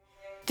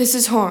This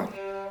is Horn.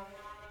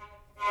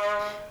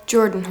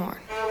 Jordan Horn.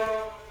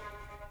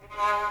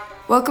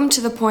 Welcome to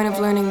the Point of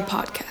Learning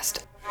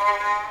podcast.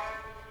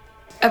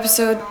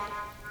 Episode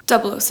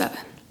 007.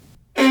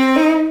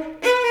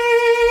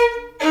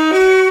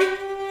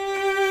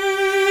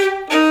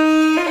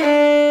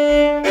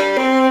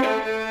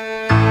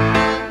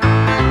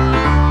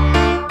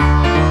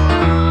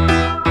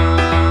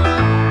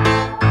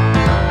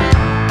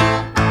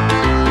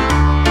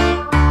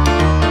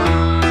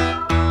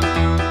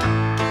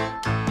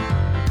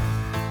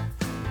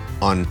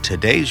 On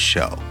today's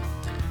show,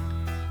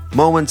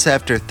 moments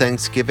after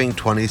Thanksgiving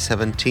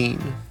 2017,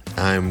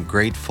 I'm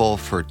grateful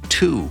for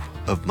two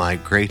of my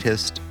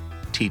greatest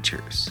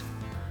teachers,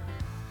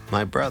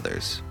 my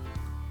brothers.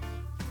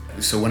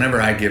 So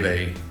whenever I give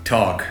a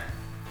talk,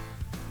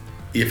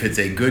 if it's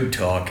a good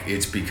talk,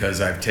 it's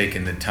because I've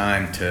taken the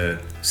time to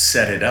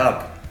set it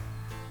up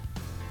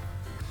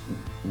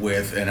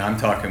with, and I'm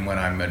talking when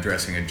I'm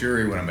addressing a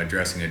jury, when I'm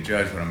addressing a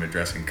judge, when I'm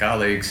addressing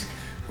colleagues,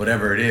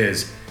 whatever it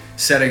is,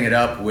 setting it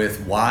up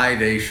with why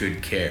they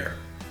should care.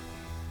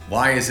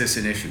 Why is this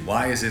an issue?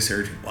 Why is this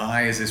urgent?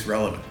 Why is this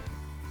relevant?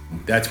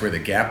 That's where the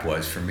gap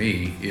was for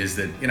me, is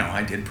that,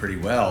 I did pretty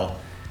well,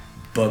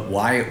 but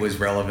why it was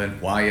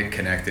relevant, why it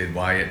connected,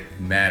 why it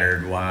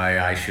mattered, why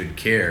I should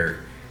care,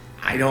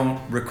 I don't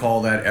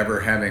recall that ever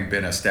having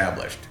been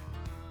established.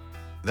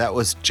 That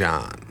was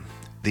John,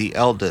 the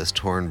eldest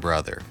Horn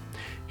brother.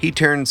 He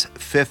turns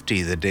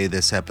 50 the day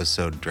this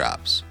episode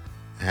drops.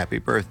 Happy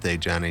birthday,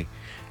 Johnny.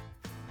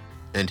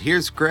 And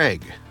here's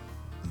Greg,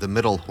 the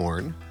middle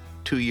Horn,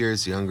 2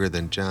 years younger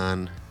than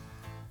John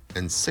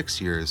and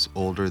 6 years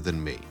older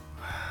than me.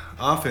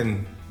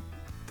 Often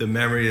the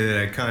memory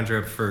that I conjure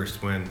up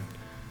first when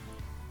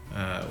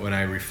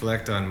I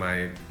reflect on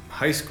my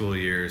high school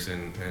years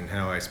and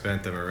how I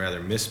spent them, or rather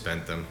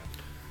misspent them,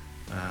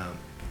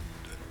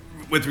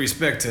 with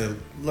respect to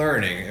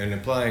learning and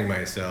applying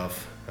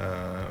myself,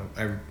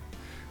 I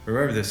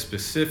remember this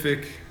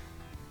specific,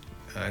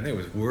 I think it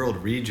was World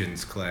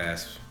Regions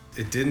class.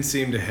 It didn't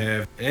seem to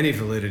have any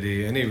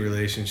validity, any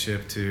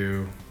relationship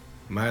to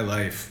my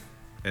life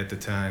at the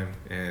time,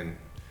 and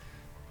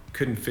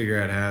couldn't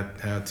figure out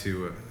how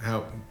to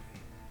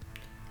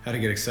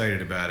get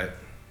excited about it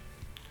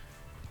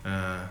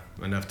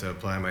enough to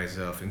apply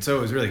myself. And so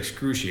it was really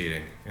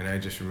excruciating. And I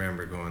just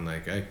remember going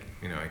like, I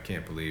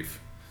can't believe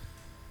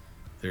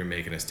they're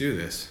making us do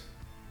this.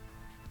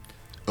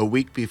 A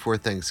week before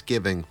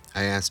Thanksgiving,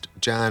 I asked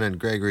John and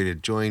Gregory to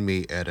join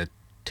me at a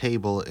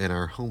table in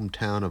our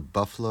hometown of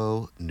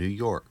Buffalo, New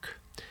York,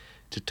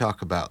 to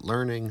talk about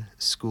learning,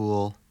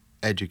 school,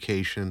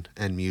 education,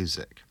 and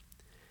music.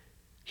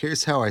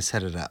 Here's how I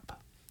set it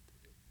up.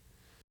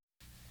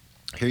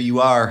 Here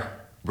you are,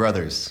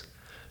 brothers,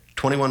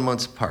 21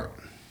 months apart.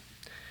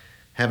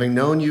 Having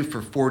known you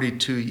for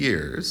 42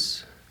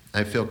 years,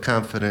 I feel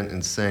confident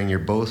in saying you're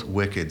both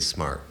wicked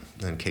smart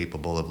and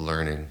capable of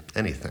learning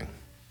anything.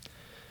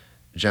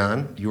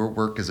 John, your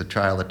work as a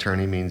trial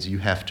attorney means you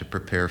have to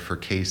prepare for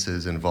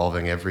cases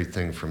involving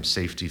everything from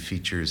safety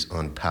features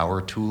on power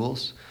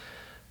tools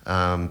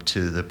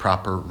to the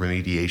proper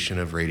remediation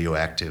of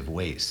radioactive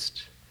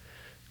waste.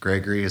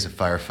 Gregory is a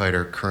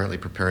firefighter currently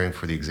preparing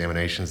for the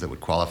examinations that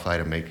would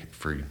qualify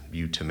for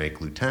you to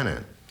make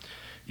lieutenant.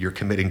 You're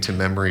committing to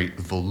memory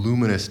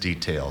voluminous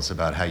details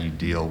about how you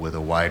deal with a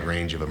wide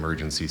range of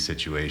emergency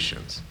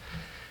situations.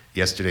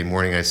 Yesterday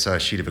morning, I saw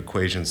a sheet of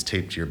equations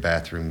taped to your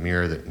bathroom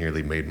mirror that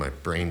nearly made my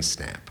brain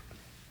snap.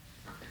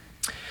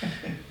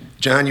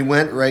 John, you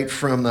went right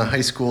from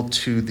high school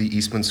to the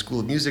Eastman School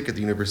of Music at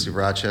the University of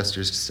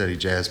Rochester to study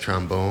jazz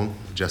trombone,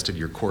 adjusted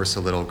your course a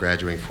little,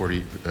 graduating 4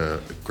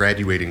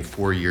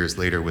 years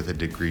later with a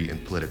degree in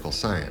political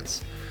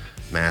science.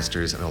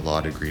 Master's and a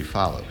law degree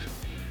followed.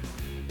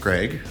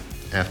 Greg,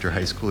 after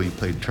high school, you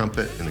played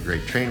trumpet in The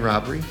Great Train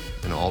Robbery,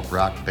 an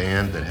alt-rock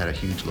band that had a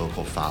huge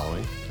local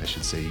following. I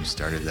should say you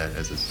started that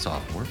as a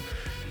sophomore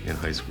in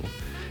high school.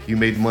 You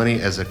made money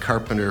as a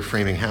carpenter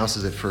framing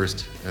houses at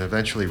first, and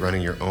eventually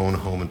running your own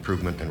home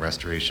improvement and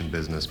restoration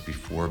business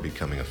before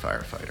becoming a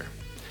firefighter.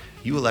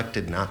 You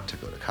elected not to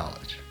go to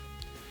college.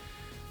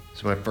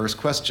 So my first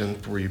question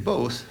for you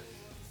both,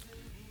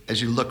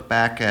 as you look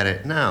back at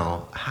it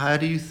now, how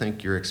do you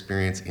think your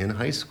experience in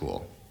high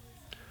school,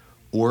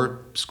 or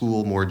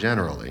school more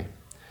generally,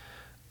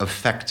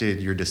 affected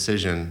your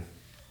decision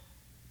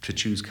to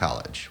choose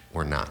college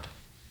or not?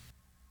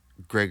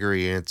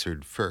 Gregory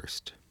answered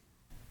first.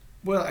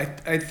 Well,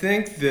 I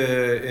think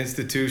the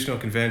institutional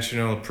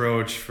conventional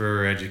approach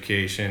for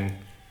education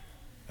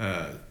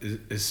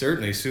is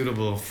certainly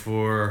suitable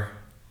for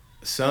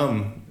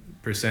some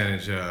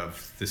percentage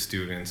of the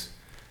students.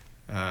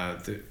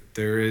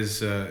 There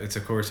is it's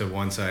of course a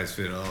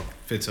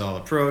one-size-fits-all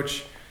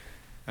approach,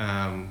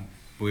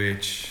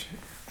 which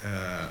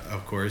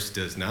of course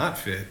does not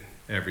fit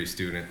every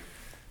student.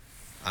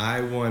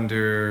 I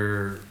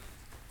wonder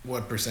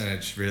what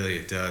percentage really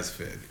it does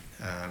fit.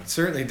 It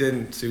certainly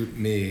didn't suit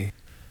me.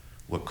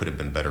 What could have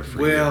been better for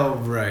you? Well,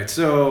 right.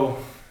 So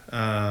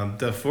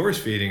the force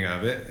feeding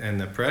of it and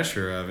the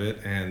pressure of it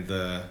and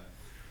the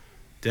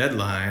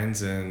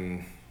deadlines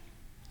and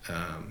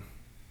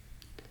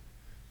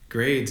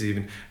grades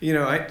even. You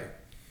know,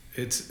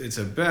 it's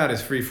about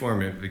as free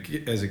form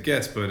as it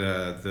gets, but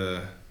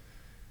the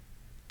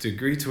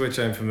degree to which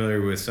I'm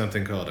familiar with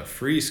something called a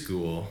free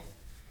school,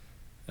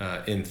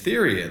 in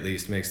theory at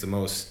least, makes the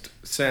most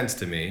sense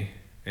to me,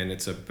 and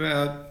it's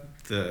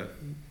about the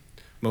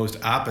most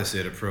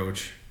opposite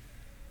approach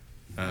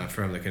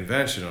from the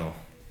conventional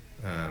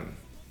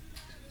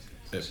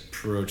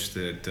approach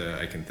that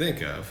I can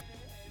think of.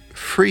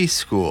 Free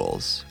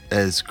schools,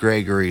 as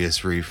Gregory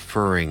is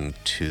referring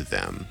to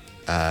them,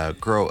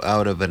 grow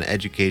out of an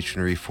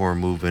education reform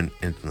movement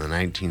in the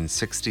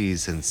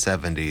 1960s and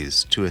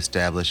 70s to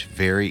establish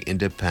very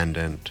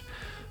independent,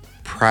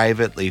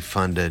 privately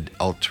funded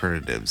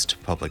alternatives to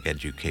public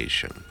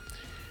education.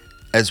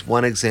 As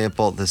one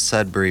example, the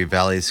Sudbury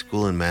Valley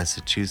School in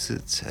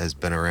Massachusetts has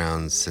been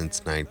around since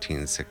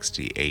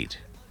 1968.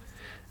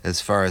 As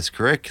far as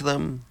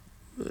curriculum,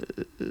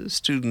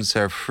 students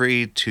are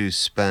free to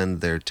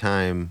spend their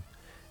time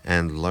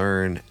and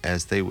learn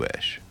as they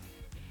wish.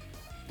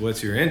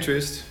 What's your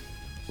interest?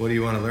 What do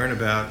you want to learn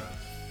about?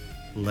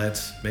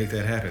 Let's make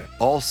that happen.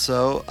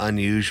 Also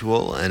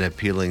unusual and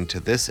appealing to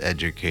this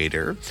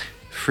educator,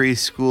 free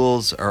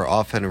schools are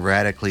often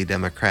radically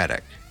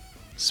democratic,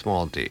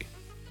 small d.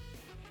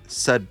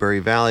 Sudbury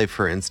Valley,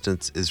 for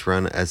instance, is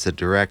run as a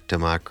direct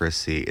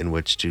democracy in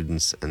which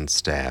students and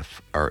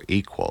staff are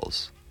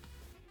equals.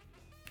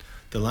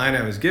 The line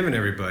I was giving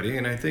everybody,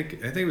 and I think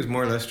it was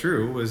more or less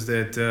true, was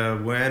that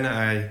when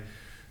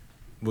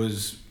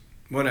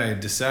I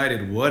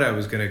decided what I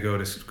was going to go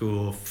to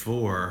school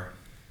for,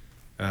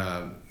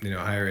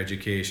 higher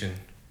education,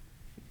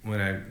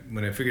 when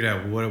I figured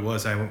out what it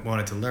was I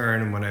wanted to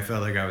learn, and when I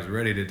felt like I was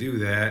ready to do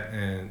that,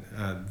 and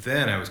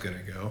then I was going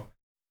to go.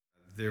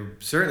 There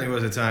certainly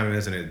was a time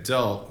as an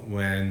adult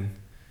when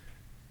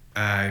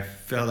I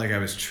felt like I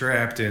was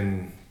trapped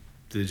in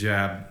the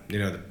job,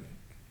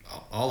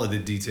 all of the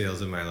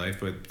details of my life,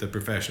 but the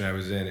profession I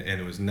was in,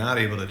 and was not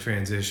able to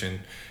transition,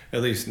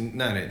 at least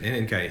not in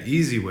any kind of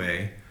easy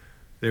way.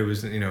 There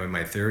was, in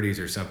my 30s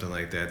or something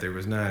like that, there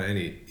was not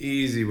any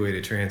easy way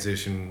to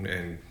transition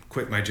and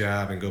quit my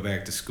job and go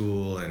back to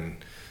school and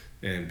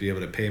be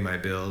able to pay my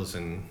bills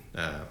and,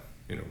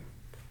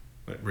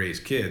 raise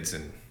kids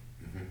and,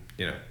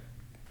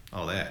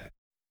 all that.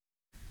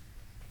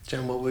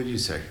 John, what would you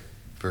say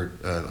for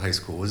high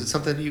school? Was it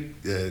something you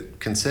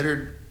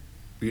considered,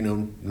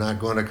 not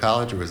going to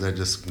college, or was that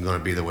just going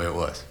to be the way it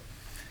was?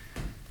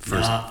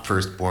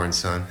 Firstborn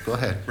son. Go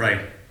ahead.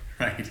 Right.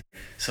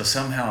 So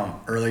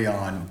somehow early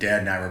on, Dad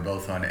and I were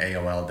both on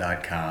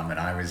AOL.com, and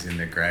I was in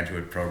the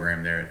graduate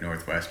program there at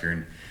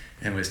Northwestern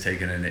and was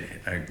taking a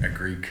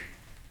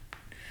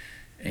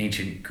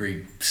ancient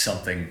Greek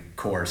something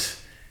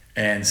course.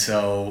 And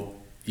so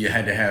you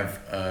had to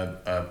have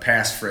a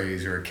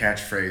passphrase or a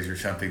catchphrase or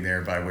something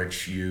there by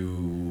which you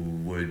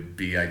would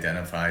be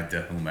identified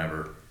to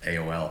whomever,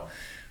 AOL.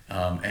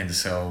 And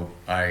so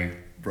I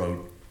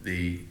wrote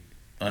the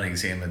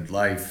unexamined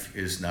life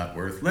is not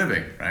worth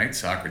living, right?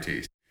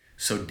 Socrates.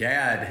 So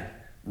Dad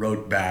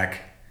wrote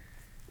back,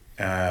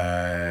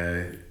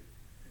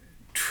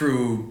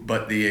 true,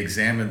 but the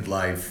examined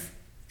life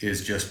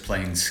is just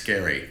plain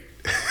scary.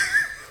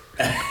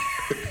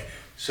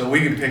 So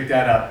we can pick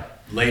that up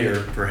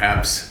later,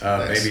 perhaps,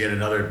 Nice. maybe in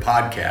another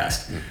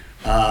podcast.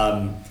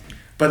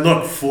 But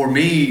look, for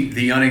me,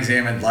 the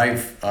unexamined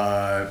life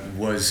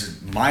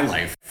was my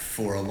life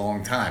for a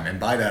long time. And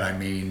by that, I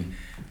mean,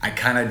 I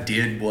kind of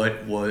did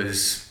what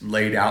was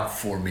laid out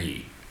for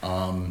me.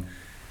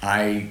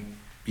 I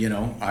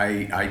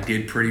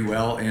did pretty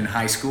well in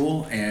high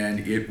school, and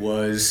it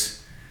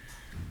was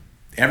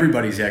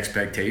everybody's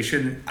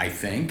expectation, I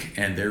think,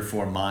 and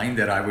therefore mine,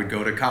 that I would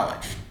go to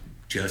college,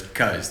 just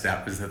because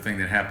that was the thing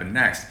that happened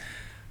next.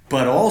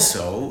 But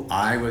also,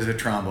 I was a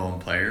trombone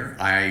player.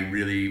 I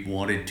really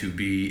wanted to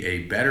be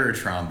a better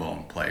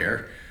trombone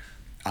player.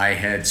 I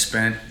had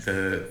spent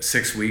the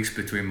 6 weeks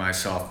between my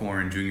sophomore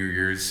and junior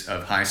years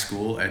of high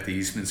school at the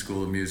Eastman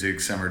School of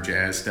Music Summer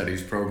Jazz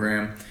Studies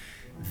program.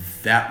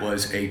 That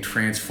was a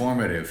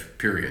transformative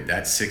period.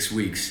 That 6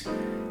 weeks,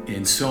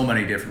 in so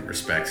many different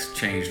respects,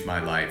 changed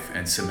my life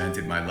and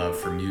cemented my love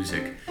for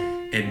music.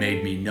 It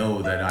made me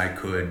know that I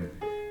could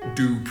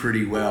do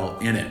pretty well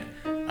in it.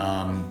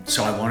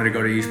 So I wanted to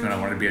go to Eastman. I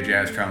wanted to be a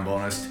jazz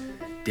trombonist.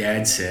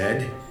 Dad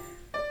said,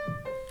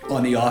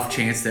 on the off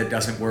chance that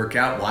doesn't work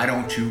out, why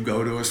don't you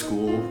go to a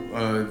school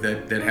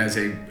that has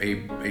a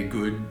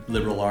good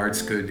liberal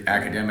arts, good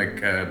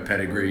academic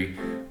pedigree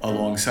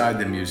alongside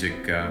the music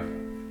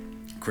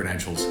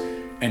credentials?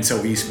 And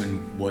so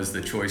Eastman was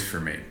the choice for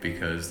me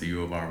because the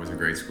U of R was a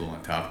great school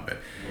on top of it.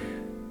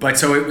 But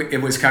so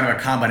it was kind of a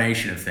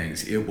combination of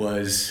things. It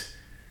was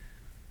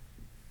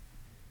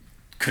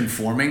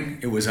conforming.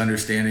 It was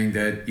understanding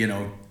that,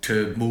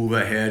 to move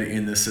ahead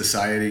in the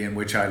society in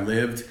which I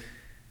lived,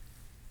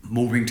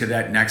 moving to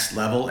that next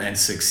level and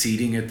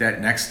succeeding at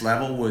that next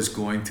level was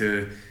going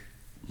to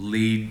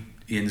lead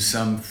in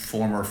some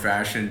form or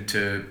fashion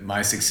to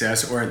my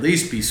success, or at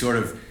least be sort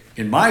of,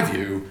 in my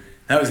view,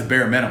 that was the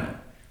bare minimum.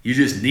 You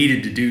just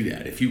needed to do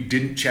that. If you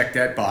didn't check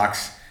that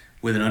box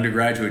with an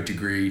undergraduate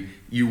degree,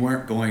 you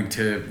weren't going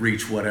to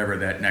reach whatever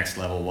that next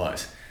level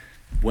was.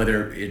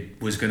 Whether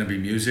it was going to be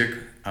music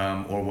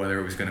or whether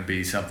it was going to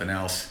be something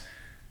else,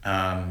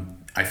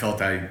 I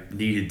felt I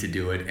needed to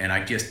do it, and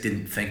I just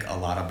didn't think a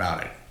lot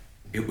about it.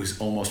 It was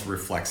almost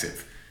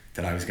reflexive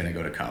that I was going to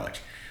go to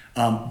college.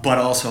 But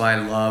also I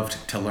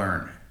loved to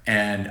learn,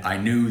 and I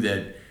knew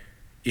that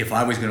if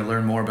I was going to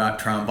learn more about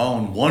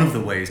trombone, one of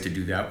the ways to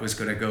do that was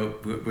going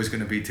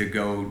to be to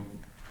go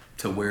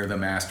to where the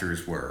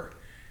masters were,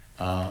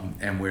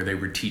 and where they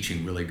were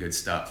teaching really good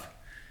stuff.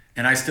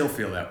 And I still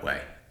feel that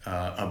way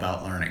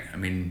about learning. I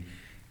mean,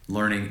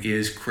 learning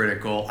is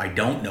critical. I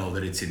don't know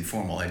that it's in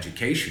formal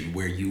education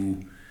where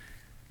you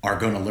are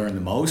going to learn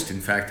the most.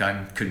 In fact,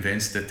 I'm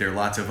convinced that there are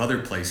lots of other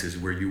places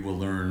where you will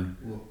learn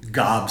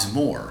gobs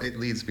more. It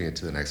leads me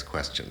into the next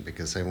question,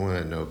 because I want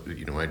to know,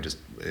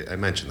 I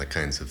mentioned the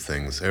kinds of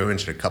things. I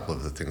mentioned a couple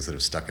of the things that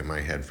have stuck in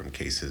my head from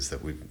cases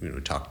that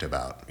we've talked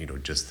about,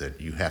 just that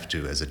you have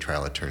to, as a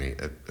trial attorney,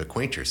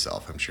 acquaint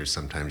yourself. I'm sure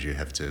sometimes you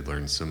have to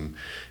learn some,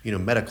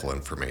 medical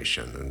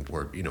information,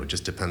 or, it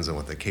just depends on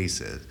what the case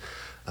is.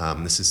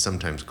 This is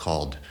sometimes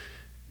called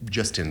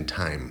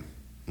just-in-time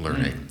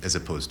learning, as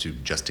opposed to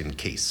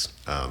just-in-case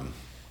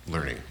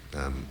learning,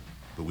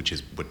 which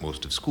is what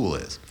most of school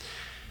is.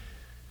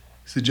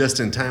 So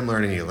just-in-time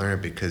learning, you learn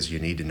it because you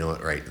need to know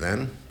it right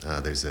then.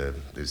 There's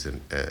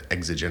an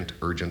exigent,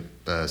 urgent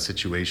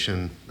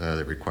situation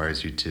that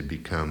requires you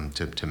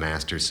to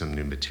master some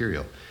new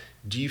material.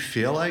 Do you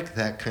feel like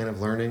that kind of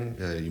learning,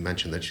 you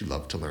mentioned that you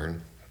love to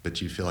learn, but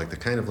do you feel like the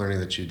kind of learning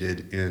that you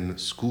did in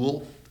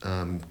school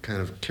kind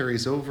of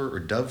carries over or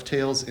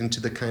dovetails into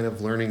the kind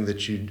of learning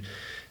that you'd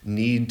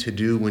need to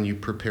do when you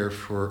prepare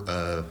for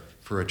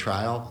a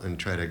trial and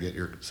try to get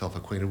yourself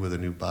acquainted with a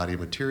new body of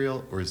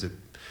material? Or is it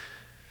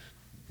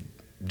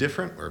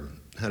different, or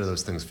how do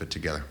those things fit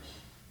together?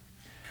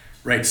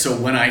 Right. So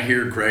when I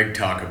hear Greg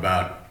talk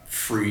about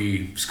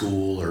free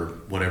school or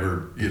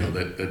whatever,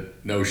 that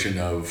notion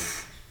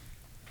of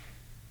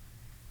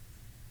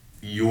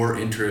your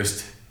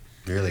interest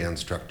Really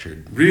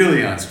unstructured,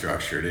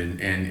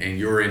 and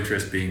your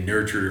interest being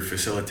nurtured or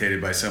facilitated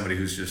by somebody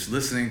who's just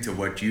listening to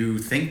what you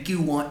think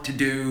you want to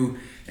do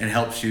and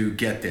helps you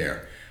get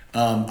there.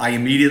 I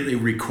immediately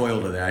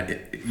recoil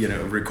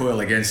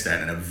against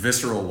that in a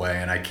visceral way,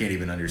 and I can't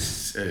even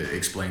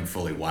explain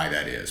fully why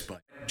that is.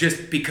 But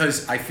just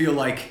because I feel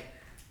like,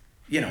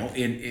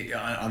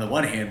 on the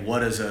one hand, what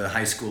does a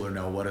high schooler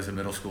know? What does a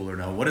middle schooler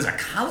know? What does a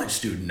college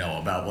student know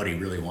about what he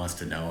really wants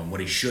to know and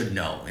what he should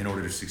know in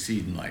order to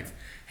succeed in life?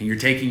 And you're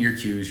taking your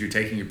cues, you're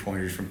taking your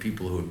pointers from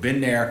people who have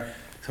been there,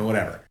 so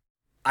whatever.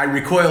 I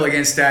recoil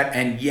against that,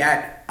 and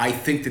yet I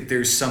think that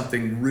there's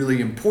something really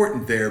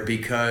important there,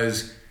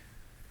 because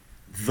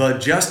the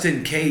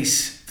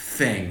just-in-case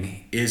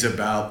thing is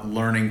about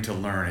learning to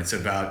learn. It's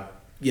about,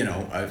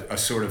 a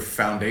sort of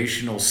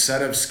foundational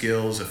set of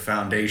skills, a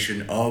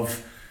foundation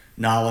of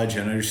knowledge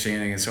and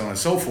understanding and so on and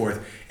so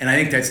forth. And I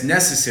think that's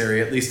necessary,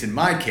 at least in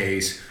my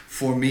case,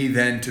 for me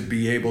then to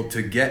be able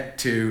to get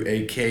to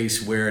a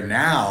case where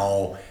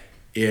now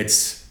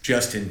it's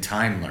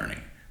just-in-time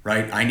learning,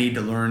 right? I need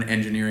to learn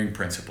engineering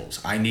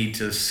principles. I need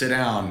to sit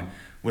down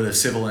with a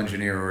civil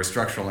engineer or a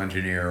structural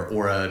engineer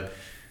or a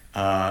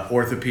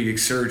orthopedic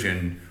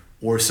surgeon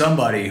or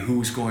somebody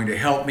who's going to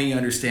help me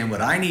understand what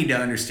I need to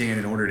understand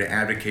in order to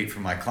advocate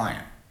for my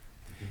client.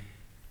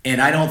 And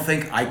I don't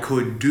think I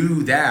could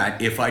do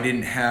that if I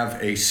didn't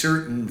have a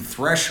certain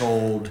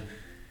threshold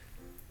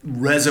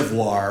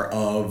reservoir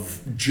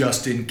of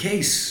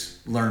just-in-case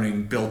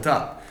learning built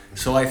up.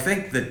 So I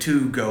think the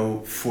two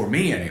go, for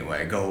me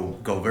anyway,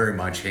 go very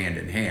much hand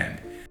in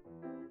hand.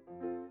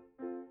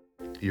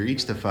 You're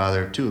each the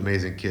father of two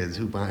amazing kids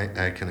who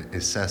I can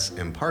assess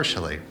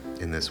impartially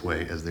in this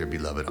way as their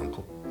beloved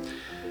uncle.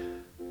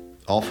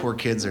 All four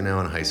kids are now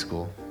in high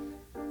school.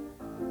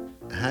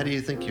 How do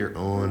you think your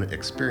own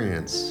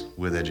experience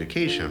with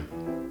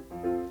education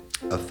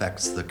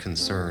affects the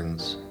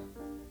concerns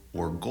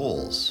or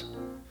goals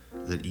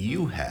that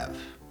you have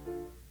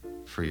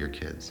for your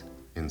kids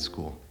in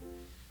school?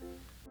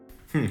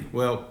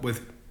 Well,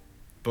 with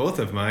both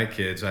of my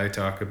kids, I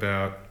talk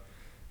about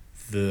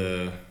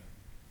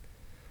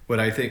what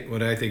I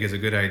think is a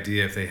good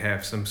idea if they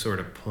have some sort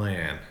of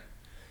plan.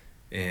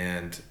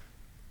 And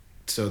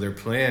so their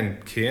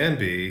plan can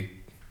be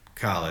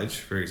college,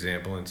 for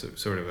example, and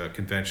sort of a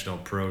conventional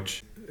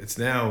approach. It's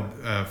now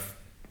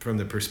from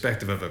the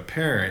perspective of a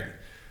parent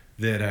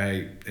that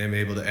I am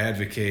able to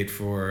advocate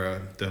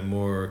for the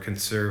more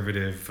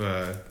conservative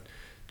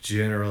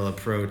general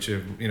approach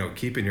of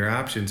keeping your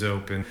options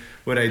open.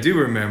 What I do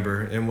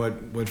remember, and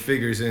what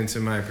figures into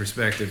my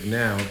perspective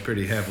now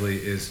pretty heavily,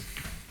 is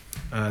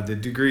the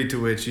degree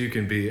to which you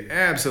can be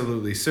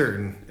absolutely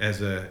certain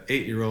as a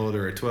 8-year-old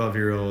or a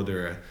 12-year-old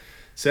or a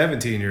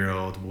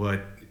 17-year-old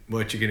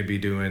what you're going to be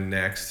doing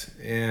next,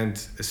 and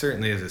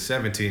certainly as a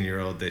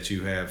 17-year-old that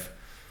you have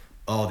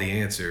all the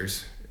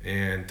answers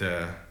and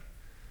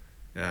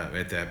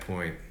at that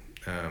point,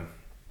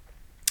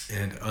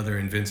 and other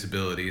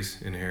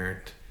invincibilities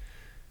inherent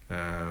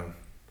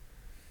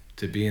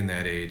to be in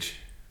that age.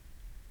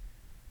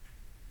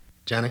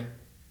 Johnny?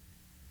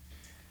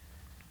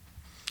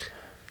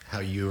 How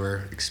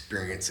your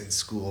experience in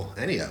school,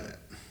 any of it,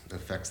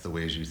 affects the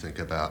ways you think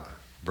about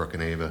Brooke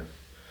and Ava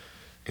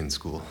in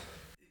school?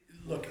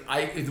 Look,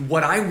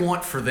 what I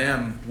want for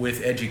them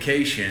with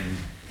education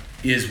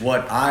is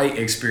what I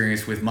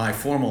experienced with my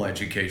formal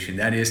education.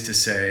 That is to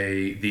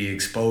say, the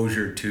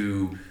exposure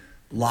to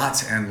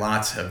lots and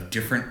lots of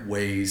different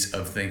ways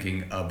of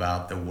thinking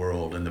about the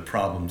world and the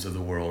problems of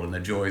the world and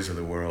the joys of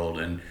the world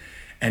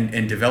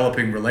and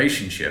developing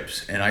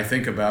relationships. And I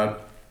think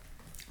about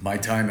my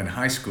time in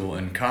high school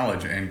and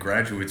college and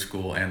graduate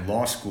school and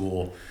law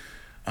school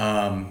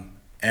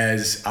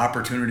as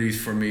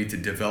opportunities for me to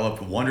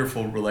develop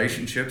wonderful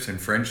relationships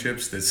and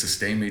friendships that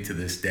sustain me to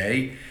this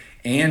day,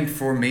 and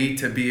for me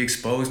to be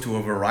exposed to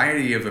a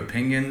variety of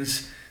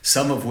opinions,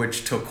 some of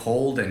which took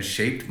hold and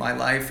shaped my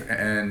life,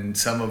 and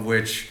some of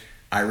which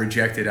I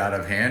rejected out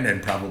of hand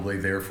and probably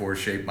therefore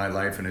shaped my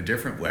life in a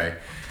different way.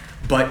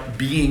 But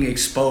being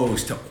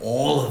exposed to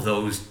all of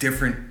those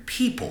different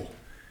people,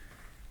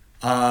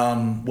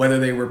 whether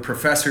they were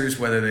professors,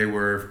 whether they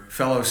were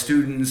fellow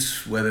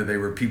students, whether they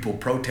were people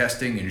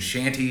protesting in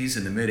shanties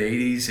in the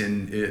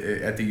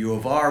mid-'80s at the U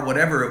of R,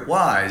 whatever it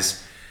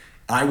was,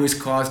 I was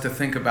caused to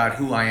think about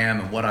who I am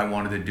and what I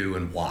wanted to do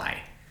and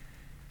why.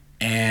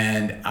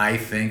 And I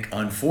think,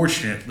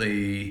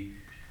 unfortunately,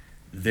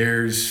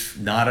 there's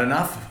not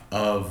enough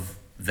of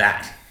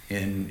that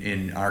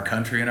in our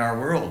country and our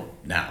world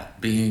now,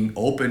 being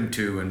open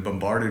to and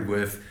bombarded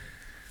with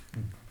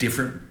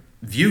different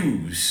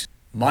views.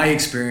 My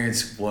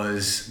experience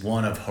was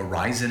one of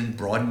horizon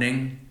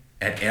broadening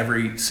at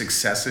every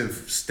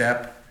successive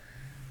step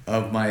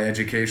of my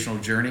educational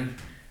journey,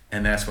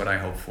 and that's what I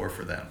hope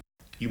for them.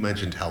 You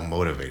mentioned how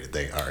motivated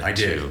they are I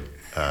did.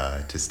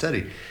 to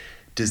study.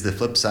 Does the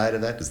flip side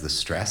of that, does the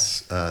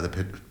stress,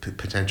 the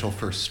potential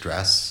for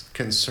stress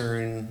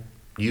concern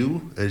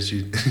you as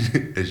you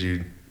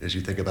as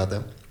you think about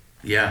them?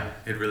 Yeah,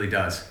 it really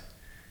does.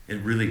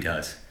 It really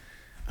does.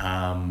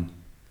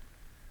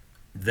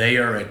 They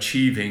are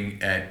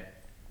achieving at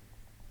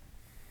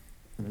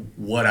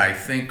what I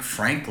think,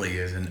 frankly,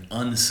 is an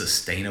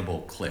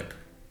unsustainable clip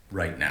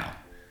right now,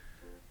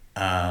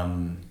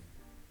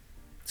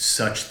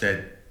 such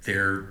that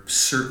they're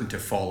certain to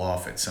fall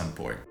off at some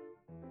point.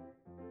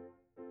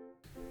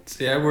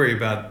 See, I worry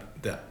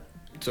about the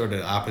sort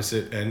of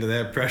opposite end of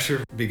that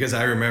pressure because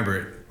I remember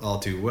it all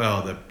too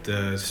well.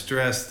 The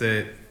stress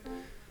that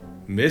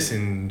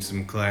missing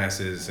some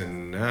classes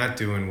and not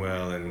doing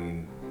well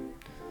in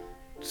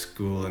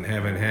school and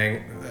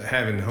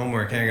having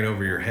homework hanging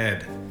over your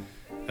head,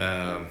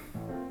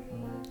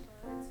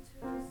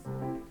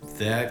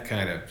 that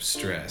kind of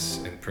stress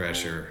and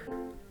pressure,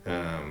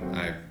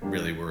 I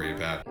really worry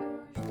about.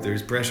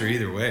 There's pressure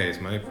either way is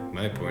my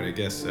point, I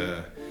guess.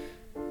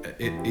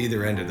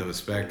 Either end of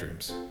those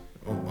spectrums.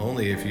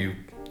 Only if you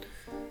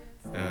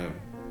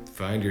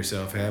find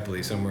yourself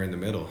happily somewhere in the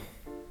middle,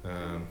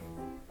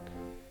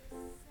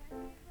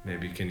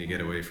 maybe can you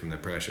get away from the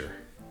pressure.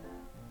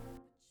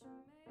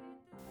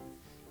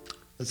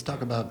 Let's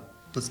talk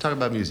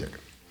about music.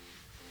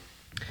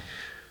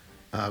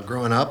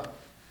 Growing up,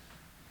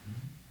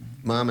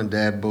 Mom and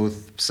Dad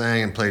both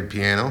sang and played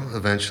piano.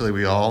 Eventually,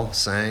 we all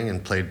sang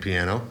and played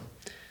piano.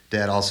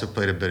 Dad also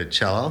played a bit of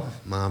cello.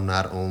 Mom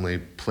not only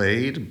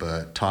played,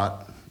 but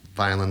taught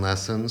violin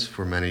lessons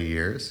for many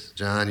years.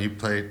 John, you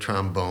played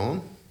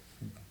trombone,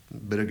 a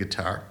bit of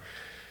guitar.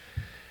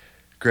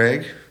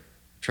 Greg,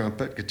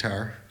 trumpet,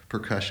 guitar,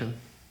 percussion.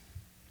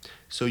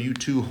 So you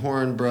two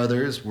Horn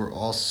brothers were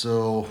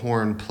also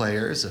horn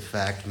players, a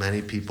fact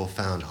many people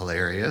found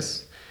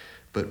hilarious,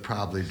 but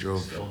probably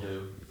drove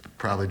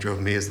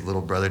me as the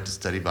little brother to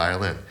study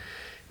violin.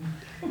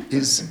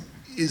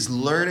 Is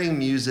learning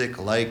music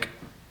like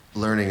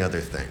learning other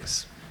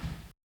things?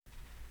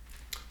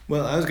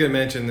 Well, I was going to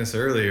mention this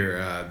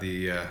earlier,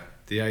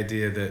 the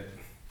idea that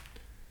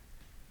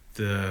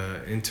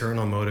the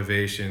internal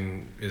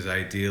motivation is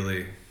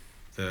ideally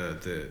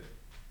the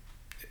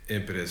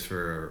impetus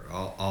for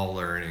all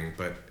learning,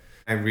 but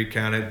I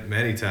recounted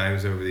many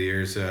times over the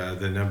years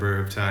the number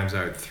of times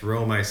I would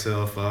throw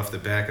myself off the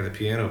back of the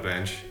piano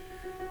bench.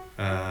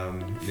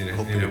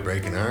 Hoping to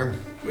break an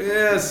arm?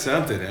 Yeah,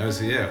 something. I was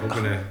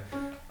hoping to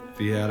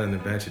be out on the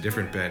bench, a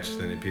different bench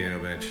than the piano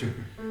bench.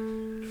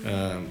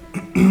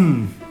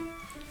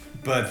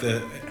 But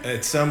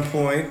at some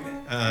point,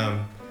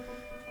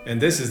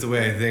 and this is the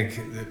way I think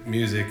that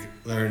music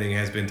learning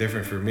has been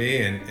different for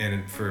me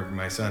and for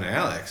my son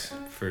Alex,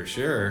 for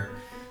sure,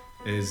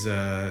 is,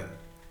 and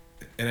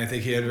I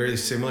think he had very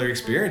similar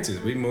experiences.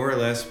 We more or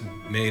less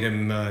made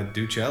him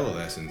do cello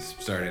lessons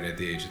starting at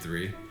the age of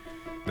 3.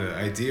 The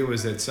idea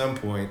was at some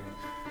point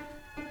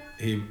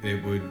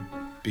it would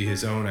be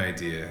his own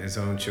idea, his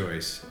own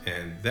choice,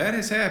 and that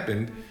has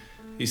happened.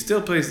 He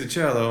still plays the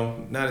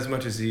cello, not as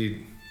much as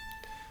he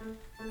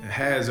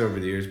has over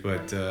the years,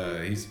 but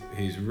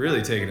he's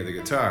really taken to the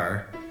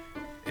guitar,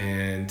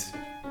 and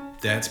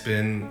that's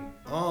been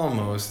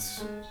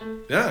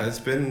it's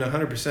been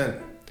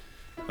 100%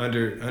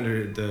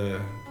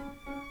 under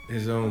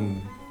his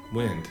own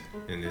wind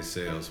in his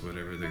sails,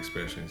 whatever the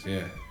expression is.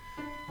 Yeah.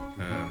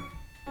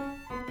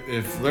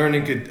 If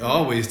learning could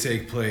always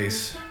take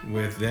place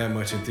with that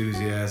much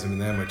enthusiasm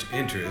and that much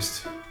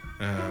interest,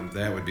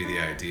 that would be the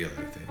ideal,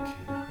 I think.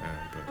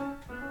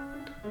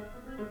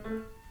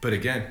 But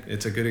again,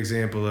 it's a good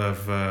example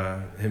of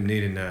him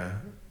needing a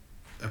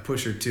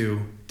push or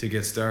two to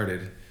get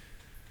started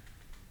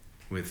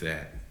with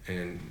that.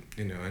 And,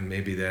 and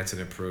maybe that's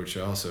an approach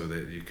also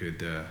that you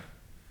could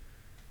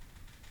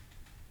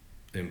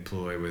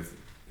employ with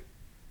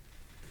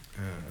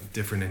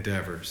different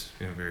endeavors,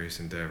 various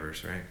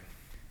endeavors, right?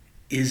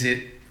 Is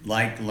it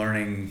like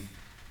learning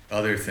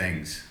other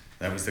things?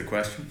 That was the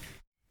question.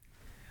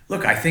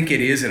 Look, I think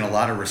it is in a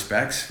lot of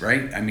respects,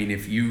 right? I mean,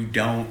 if you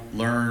don't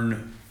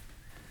learn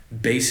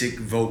basic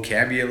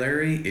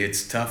vocabulary,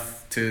 it's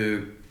tough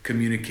to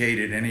communicate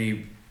at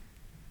any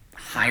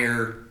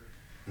higher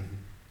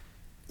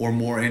or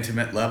more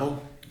intimate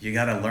level. You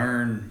got to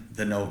learn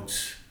the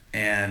notes,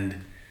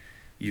 and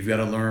you've got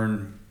to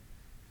learn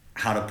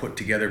how to put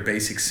together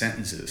basic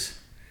sentences.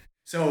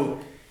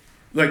 So,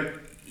 look,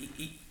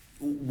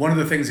 one of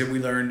the things that we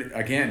learned,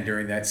 again,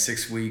 during that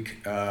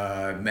 6-week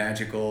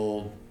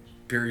magical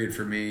period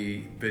for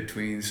me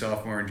between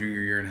sophomore and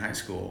junior year in high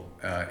school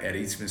at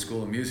Eastman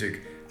School of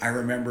Music, I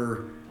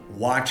remember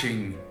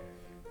watching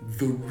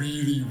the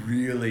really,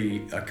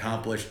 really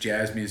accomplished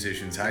jazz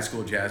musicians, high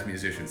school jazz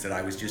musicians that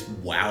I was just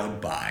wowed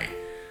by.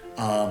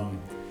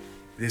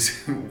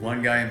 This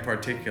one guy in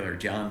particular,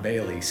 John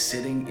Bailey,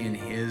 sitting in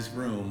his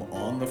room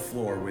on the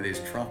floor with his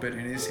trumpet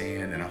in his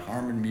hand and a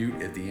Harmon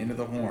mute at the end of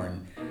the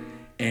horn,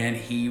 and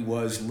he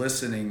was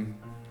listening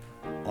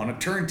on a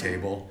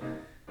turntable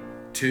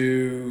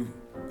to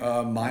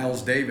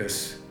Miles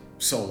Davis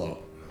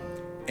solo,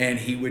 and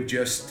he would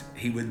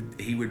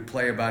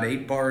play about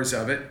 8 bars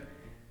of it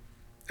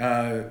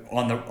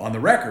on the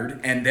record,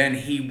 and then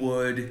he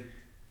would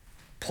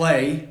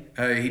play.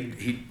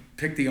 He'd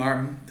pick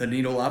the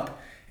needle up,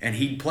 and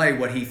he'd play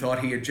what he thought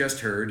he had just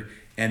heard,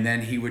 and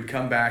then he would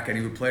come back and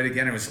he would play it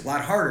again. It was a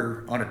lot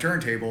harder on a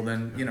turntable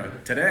than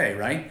today,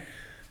 right?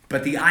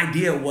 But the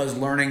idea was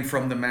learning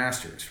from the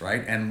masters,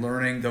 right? And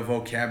learning the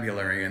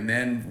vocabulary. And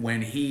then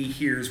when he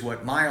hears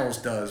what Miles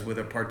does with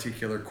a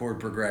particular chord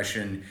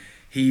progression,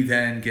 he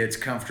then gets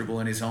comfortable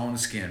in his own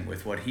skin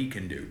with what he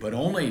can do, but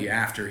only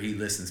after he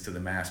listens to the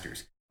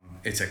masters.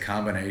 It's a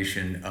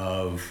combination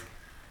of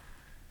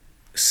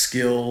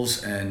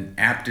skills and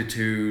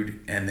aptitude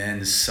and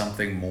then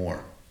something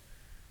more,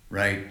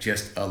 right?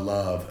 Just a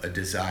love, a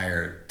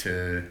desire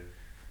to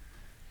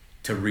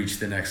reach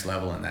the next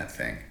level in that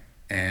thing.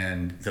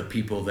 And the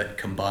people that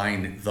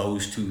combine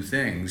those two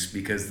things,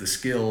 because the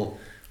skill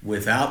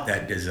without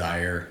that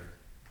desire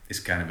is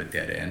kind of a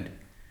dead end.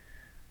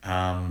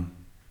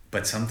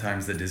 But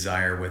sometimes the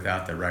desire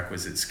without the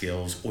requisite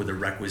skills or the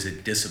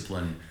requisite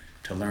discipline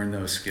to learn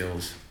those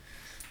skills,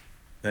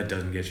 that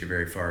doesn't get you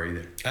very far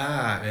either.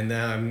 And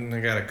now I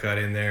got to cut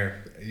in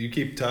there. You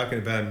keep talking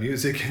about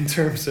music in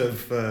terms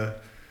of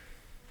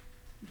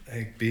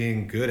like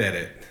being good at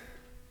it.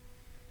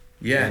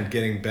 Yeah. And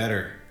getting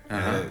better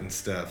at it and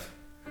stuff.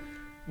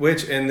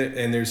 Which, and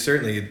there's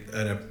certainly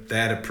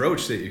that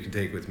approach that you can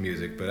take with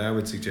music, but I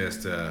would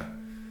suggest that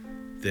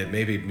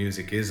maybe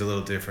music is a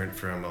little different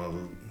from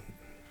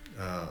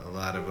a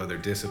lot of other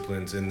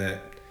disciplines in that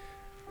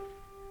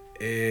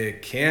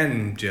it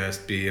can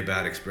just be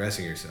about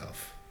expressing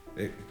yourself.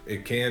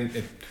 It can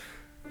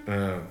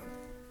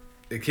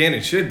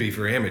and should be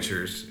for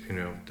amateurs,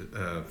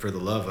 for the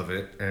love of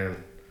it,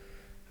 and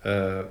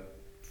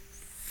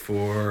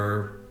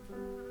for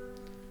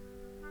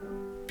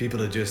people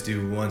to just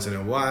do once in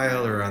a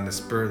while or on the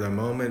spur of the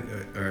moment,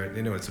 or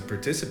it's a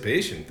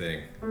participation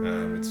thing.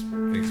 It's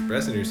an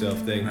expressing yourself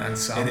thing.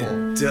 Ensemble.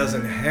 And it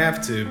doesn't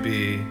have to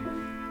be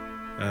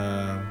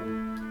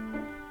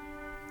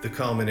the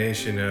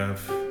culmination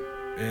of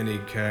any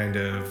kind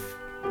of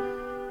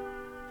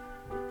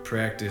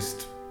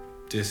practiced,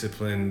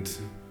 disciplined,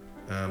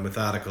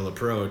 methodical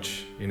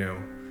approach,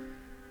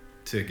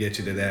 to get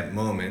you to that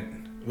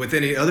moment with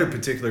any other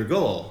particular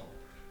goal.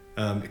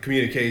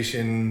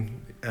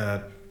 Communication,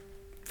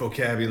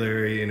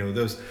 vocabulary,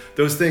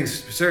 those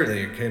things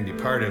certainly can be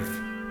part of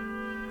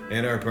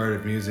and are part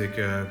of music,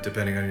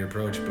 depending on your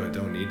approach, but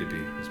don't need to be,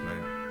 is my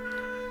view.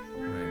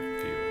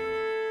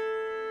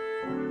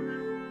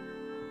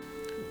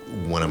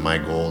 One of my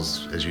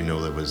goals, as you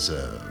know, there was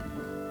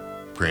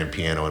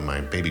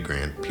baby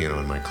grand piano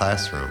in my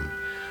classroom,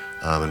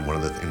 and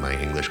in my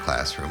English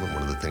classroom, and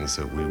one of the things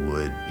that we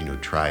would,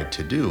 try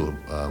to do,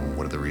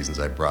 one of the reasons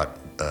I brought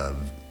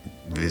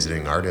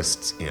visiting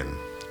artists in,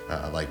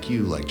 like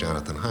you, like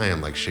Jonathan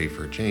Hyam, like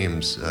Schaefer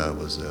James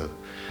was a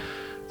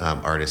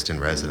artist in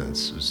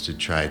residence, was to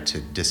try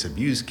to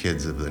disabuse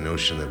kids of the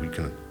notion that we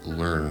can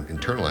learn,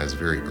 internalize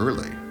very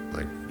early.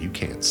 Like, you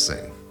can't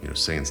sing.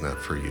 Singing's not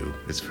for you.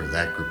 It's for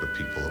that group of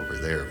people over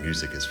there.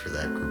 Music is for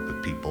that group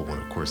of people. When,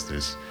 of course,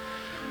 there's,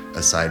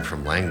 aside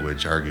from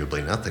language,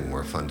 arguably nothing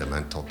more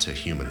fundamental to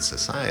human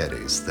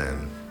societies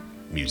than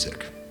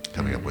music.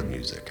 coming up with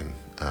music, and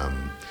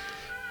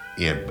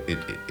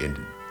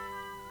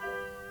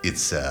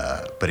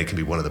but it can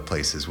be one of the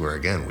places where,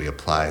 again, we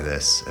apply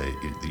this.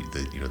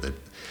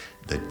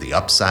 The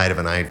upside of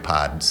an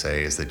iPod,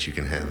 say, is that you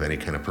can have any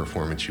kind of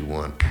performance you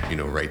want,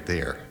 right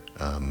there.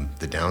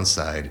 The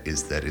downside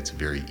is that it's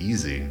very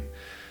easy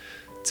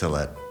to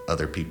let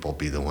other people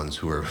be the ones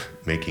who are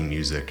making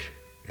music,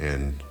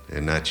 and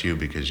not you,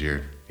 because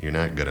you're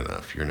not good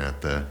enough. You're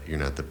not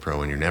the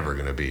pro, and you're never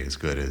going to be as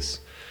good as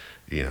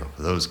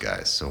those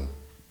guys. So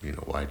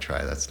why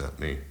try? That's not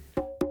me.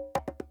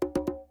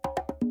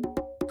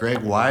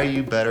 Greg, why are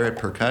you better at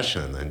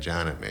percussion than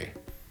John and me?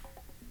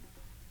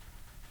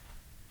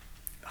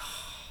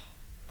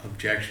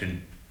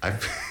 Objection I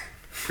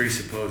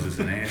presupposes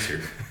an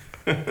answer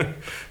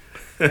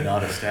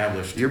not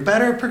established. You're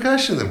better at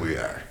percussion than we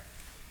are.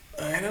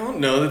 I don't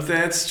know that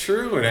that's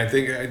true, and I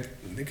think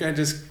I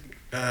just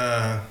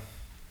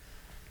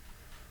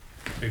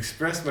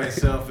expressed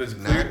myself as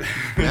not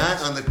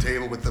on the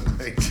table with the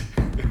mic.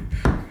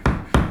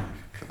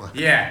 Come on.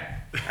 Yeah,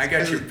 I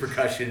got your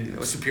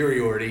percussion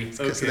superiority. It's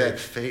because of that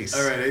face.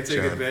 All right, I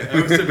take John. it back.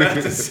 I was about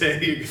to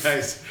say, you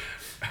guys,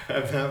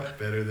 I'm not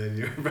better than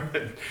you,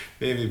 but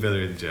maybe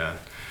better than John.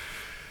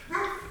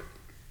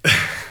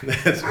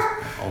 That's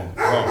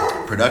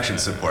Production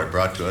support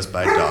brought to us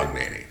by Dog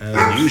Nanny.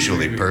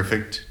 Unusually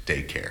perfect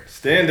daycare.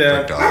 Stand For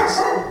down. dogs.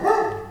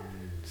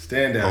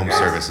 Stand down. Home guys.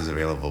 services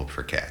available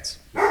for cats.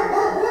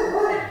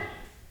 Oh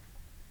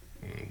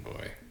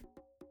boy.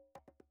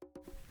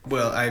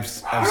 Well, I've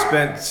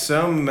spent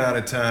some amount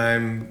of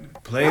time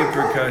playing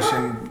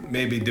percussion,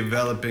 maybe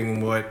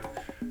developing what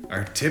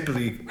are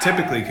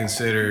typically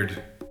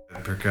considered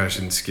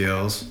percussion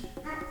skills,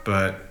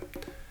 but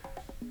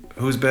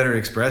who's better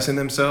expressing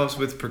themselves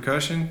with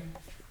percussion?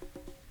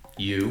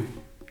 You.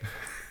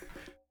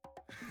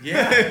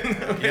 Yeah.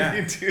 Yeah.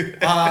 You do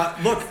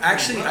that. Look,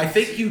 actually, I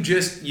think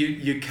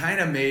you kind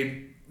of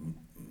made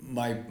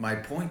my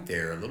point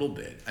there a little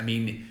bit. I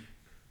mean,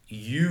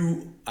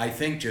 you, I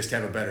think, just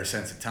have a better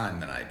sense of time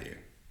than I do.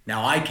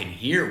 Now, I can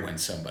hear when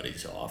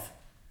somebody's off.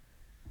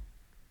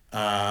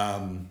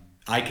 I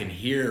can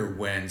hear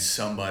when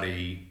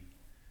somebody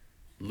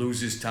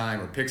loses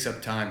time or picks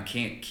up time,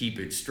 can't keep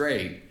it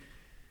straight.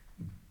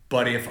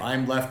 But if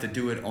I'm left to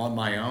do it on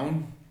my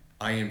own,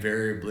 I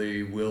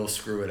invariably will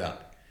screw it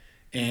up.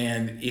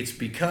 And it's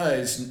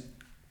because,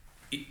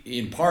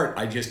 in part,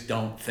 I just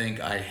don't think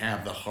I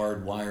have the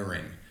hard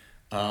wiring.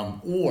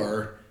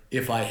 Or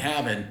if I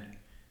haven't,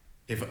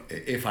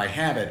 if I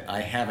have it,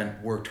 I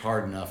haven't worked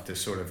hard enough to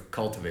sort of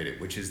cultivate it,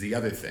 which is the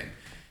other thing.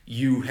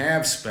 You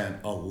have spent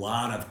a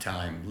lot of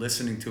time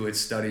listening to it,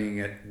 studying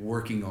it,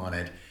 working on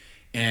it,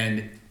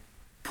 and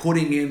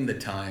putting in the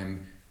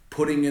time,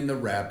 putting in the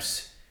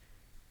reps,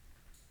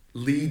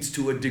 leads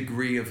to a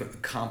degree of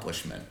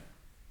accomplishment,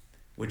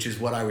 which is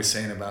what I was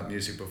saying about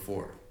music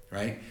before,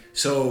 right?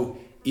 So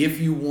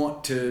if you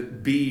want to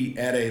be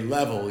at a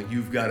level,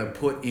 you've got to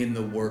put in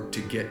the work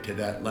to get to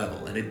that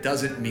level. And it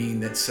doesn't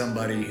mean that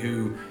somebody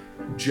who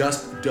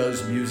just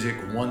does music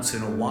once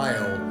in a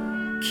while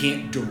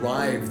can't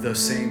derive the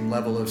same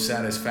level of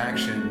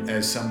satisfaction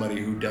as somebody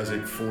who does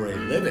it for a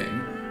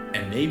living,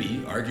 and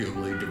maybe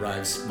arguably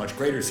derives much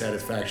greater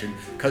satisfaction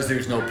because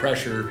there's no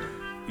pressure,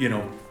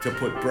 to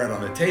put bread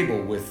on the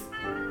table with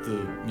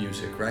the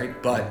music,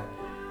 right? But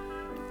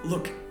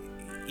look,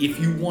 if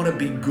you want to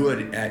be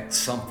good at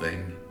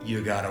something,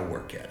 you gotta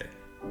work at it.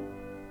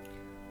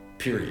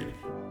 Period.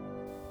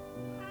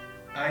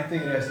 I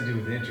think it has to do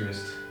with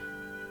interest.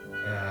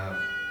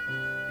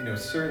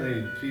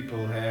 Certainly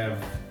people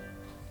have.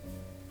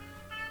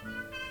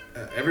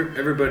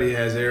 Everybody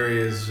has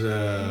areas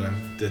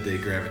that they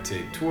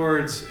gravitate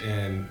towards,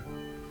 and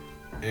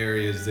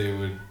areas they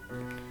would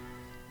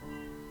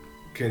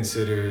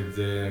consider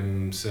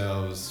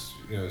themselves,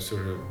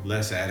 sort of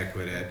less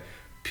adequate at.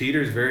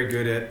 Peter's very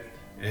good at,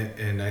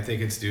 and I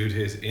think it's due to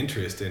his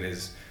interest and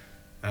his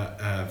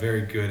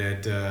very good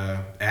at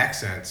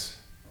accents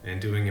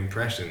and doing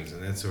impressions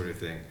and that sort of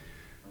thing.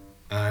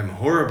 I'm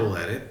horrible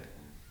at it,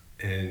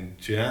 and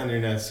John, you're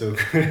not so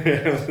good.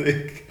 I don't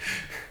think.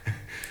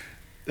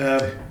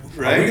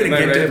 Right? Are we going to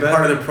get to the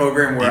part of the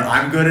program where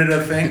I'm good at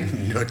a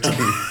thing? Not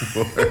anymore.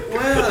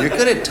 Well, you're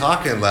good at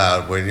talking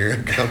loud when you're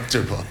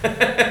uncomfortable.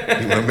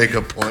 You want to make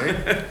a point?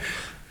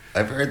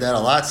 I've heard that a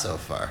lot so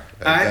far.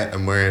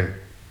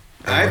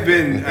 I've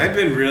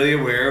been really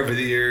aware over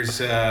the years,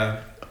 and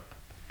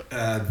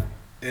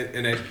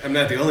I'm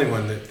not the only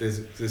one that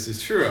this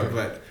is true of,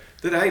 but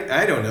that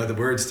I don't know the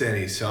words to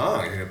any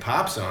songs,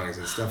 pop songs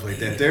and stuff like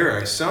that. There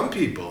are some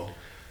people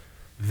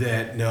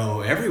that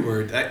know every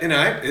word, and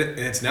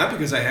it's not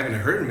because I haven't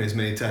heard them as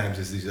many times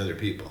as these other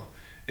people.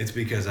 It's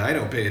because I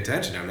don't pay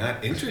attention. I'm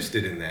not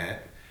interested in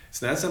that.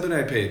 It's not something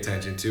I pay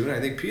attention to, and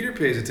I think Peter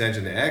pays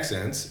attention to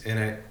accents,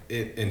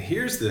 and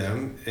hears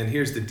them, and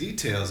hears the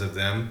details of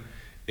them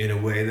in a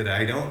way that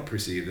I don't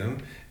perceive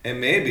them,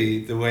 and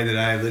maybe the way that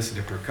I listen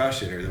to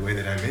percussion, or the way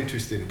that I'm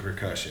interested in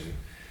percussion,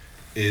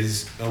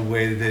 is a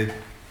way that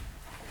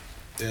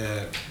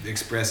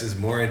expresses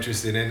more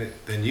interest in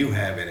it than you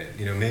have in it.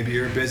 You know, maybe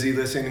you're busy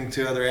listening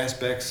to other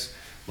aspects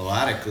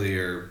melodically,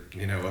 or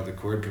other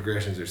chord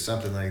progressions or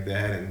something like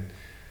that, and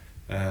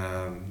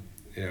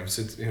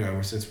since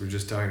we're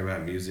just talking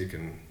about music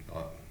and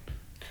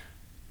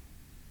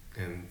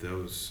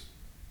those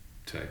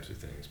types of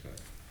things,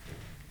 but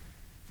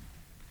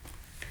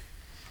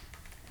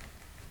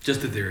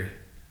just a theory.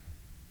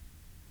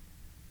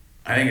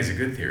 I think it's a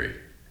good theory.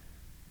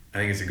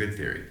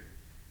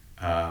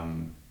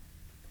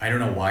 I don't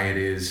know why it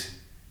is.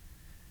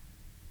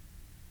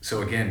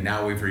 So again,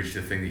 now we've reached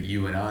a thing that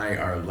you and I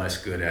are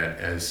less good at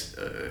as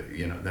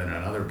than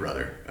another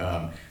brother.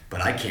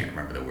 But I can't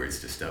remember the words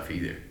to stuff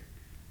either.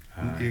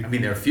 I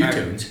mean, there are a few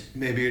tunes.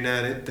 Maybe you're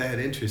not that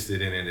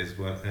interested in it.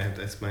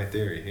 That's my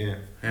theory. Yeah.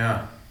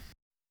 Yeah.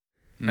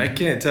 I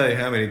can't tell you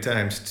how many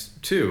times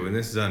too, and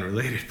this is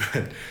unrelated,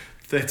 but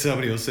that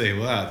somebody will say,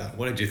 "Wow,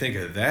 what did you think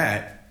of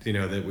that?"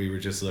 That we were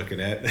just looking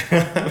at,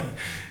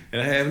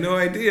 and I have no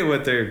idea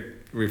what they're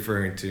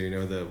referring to.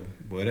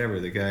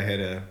 The guy had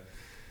a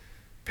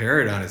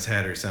parrot on his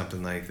head or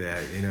something like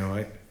that.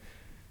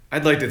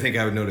 I'd like to think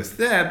I would notice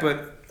that,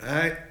 but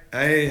I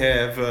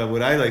have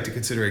what I like to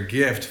consider a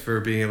gift for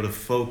being able to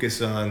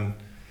focus on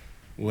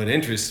what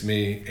interests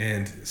me,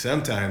 and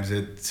sometimes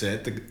it's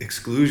at the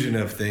exclusion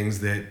of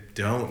things that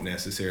don't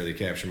necessarily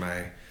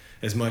capture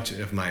as much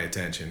of my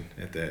attention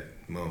at that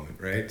moment,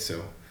 right?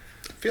 So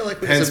I feel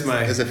like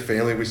as a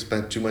family, we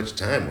spent too much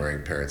time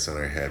wearing parrots on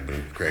our head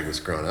when Greg was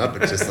growing up.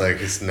 It's just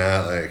like, it's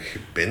not like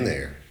been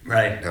there.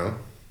 Right. No?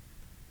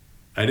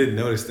 I didn't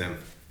notice them,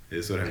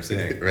 is what I'm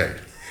saying. Right.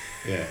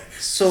 Yeah.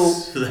 So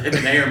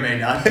that may or may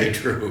not be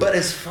true. But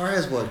as far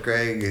as what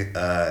Greg,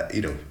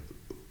 another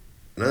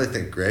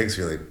thing Greg's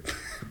really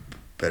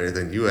better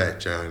than you at,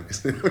 John.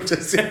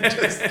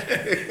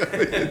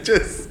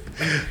 just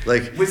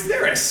like. Was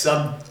there a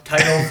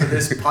subtitle for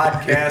this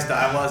podcast?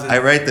 I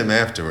write them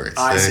afterwards.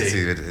 I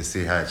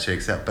see how it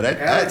shakes out.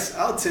 But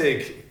I'll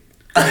take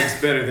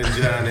Greg's better than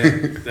John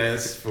at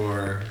this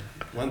for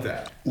one thing.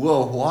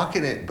 Well,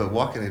 walking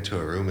into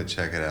a room and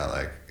checking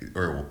out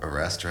or a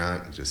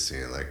restaurant and just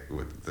seeing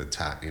with the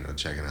tile,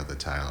 checking out the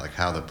tile,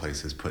 how the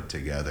place is put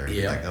together.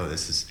 And oh,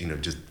 this is,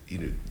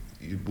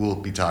 we'll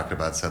be talking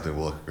about something.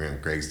 We'll look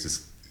around. Greg's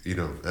just,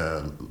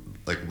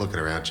 looking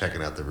around,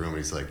 checking out the room. And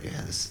he's like,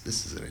 yeah, this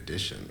is an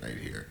addition right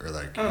here. Or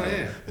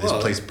this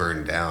place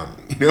burned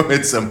down,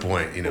 at some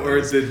point,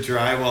 Or the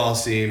drywall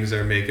seams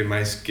are making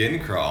my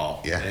skin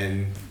crawl. Yeah.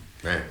 And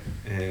right.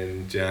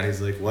 And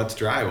Johnny's like, what's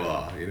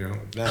drywall?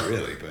 Not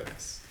really, but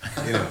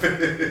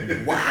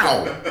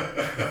Wow.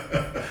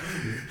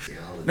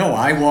 No,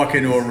 I walk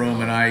into a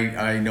room and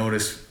I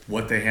notice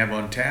what they have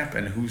on tap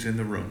and who's in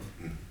the room.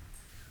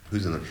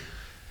 Who's in the...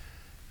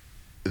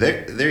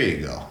 There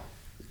you go.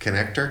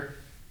 Connector?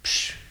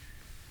 Psh.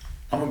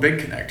 I'm a big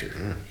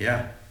connector.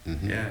 Yeah.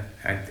 Mm-hmm. Yeah.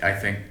 I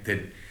think that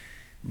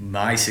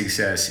my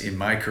success in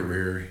my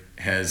career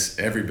has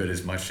every bit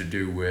as much to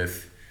do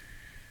with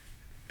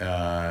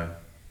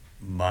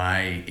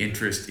my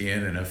interest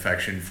in and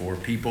affection for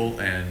people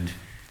and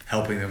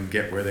helping them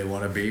get where they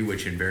want to be,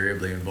 which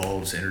invariably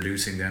involves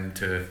introducing them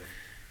to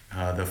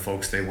the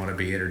folks they want to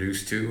be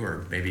introduced to,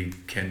 or maybe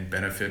can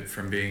benefit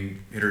from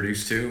being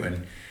introduced to.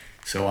 And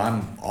so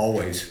I'm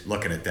always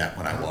looking at that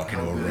when I walk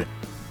into a room.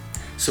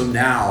 So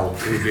now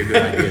it would be a good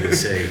idea to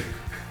say,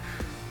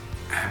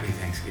 Happy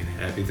Thanksgiving.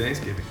 Happy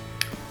Thanksgiving.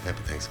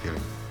 Happy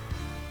Thanksgiving.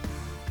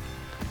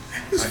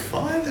 It was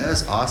fun. That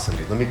was awesome,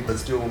 dude.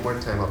 Let's do it one more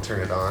time. I'll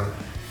turn it on.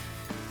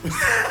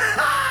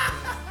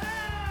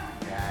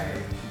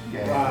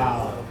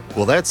 Wow.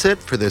 Well, that's it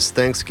for this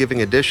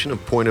Thanksgiving edition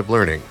of Point of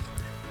Learning.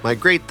 My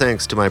great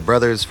thanks to my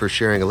brothers for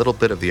sharing a little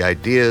bit of the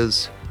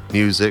ideas,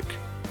 music,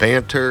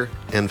 banter,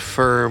 and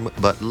firm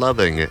but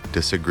loving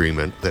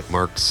disagreement that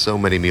marked so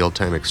many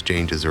mealtime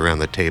exchanges around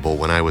the table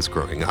when I was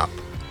growing up.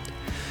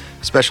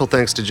 Special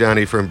thanks to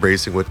Johnny for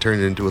embracing what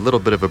turned into a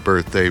little bit of a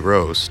birthday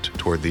roast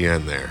toward the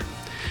end there.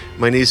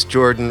 My niece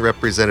Jordan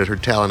represented her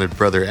talented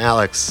brother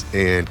Alex,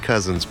 and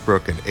cousins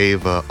Brooke and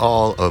Ava,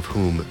 all of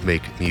whom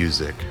make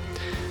music.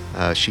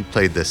 She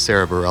played the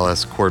Sarah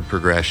Bareilles chord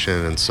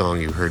progression and song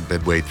you heard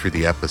midway through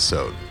the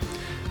episode.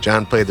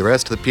 John played the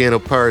rest of the piano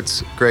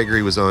parts,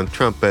 Gregory was on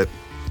trumpet,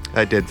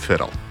 I did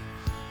fiddle.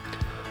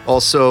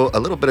 Also, a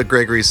little bit of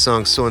Gregory's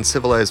song So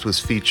Uncivilized was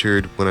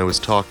featured when I was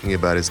talking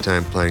about his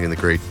time playing in the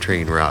Great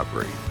Train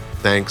Robbery.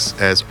 Thanks,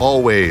 as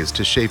always,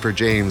 to Schaefer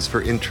James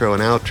for intro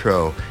and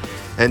outro,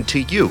 and to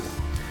you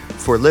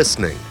for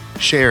listening,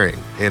 sharing,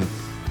 and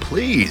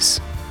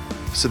please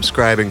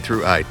subscribing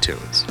through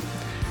iTunes.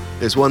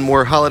 There's one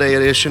more holiday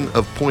edition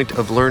of Point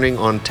of Learning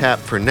on tap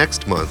for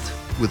next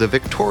month with a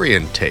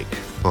Victorian take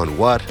on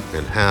what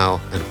and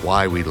how and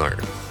why we learn.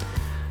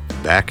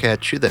 Back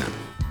at you then.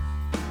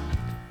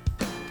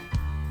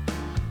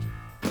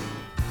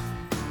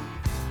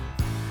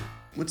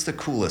 What's the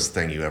coolest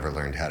thing you ever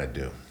learned how to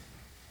do?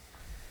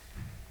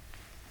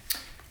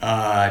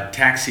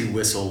 Taxi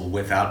whistle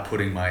without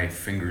putting my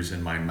fingers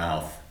in my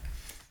mouth.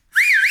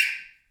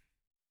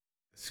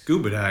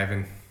 Scuba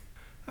diving.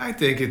 I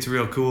think it's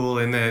real cool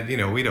in that,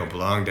 we don't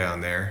belong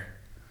down there.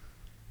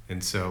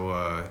 And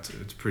so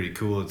it's pretty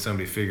cool that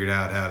somebody figured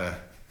out how to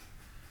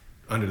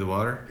under the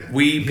water.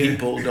 We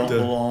people don't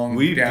belong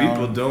We down.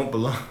 people don't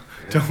belong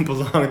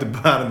at the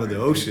bottom of the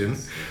ocean.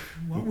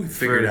 Well, we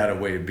figured out a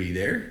way to be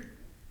there.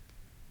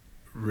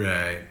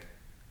 Right.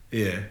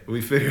 Yeah. We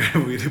figured out a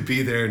way to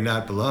be there and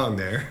not belong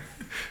there.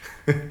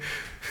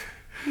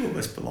 Who of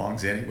us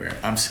belongs anywhere?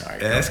 I'm sorry.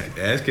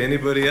 Ask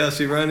anybody else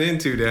you run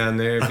into down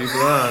there if you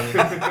belong.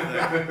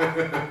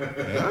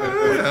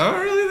 I don't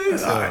really think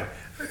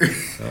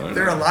so.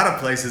 There are a lot of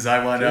places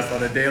I wind up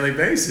on a daily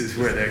basis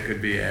where that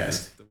could be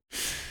asked.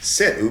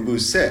 Sit, Ubu,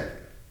 sit.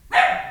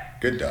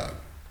 Good dog.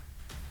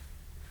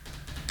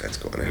 That's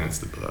going in. That's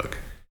the bug.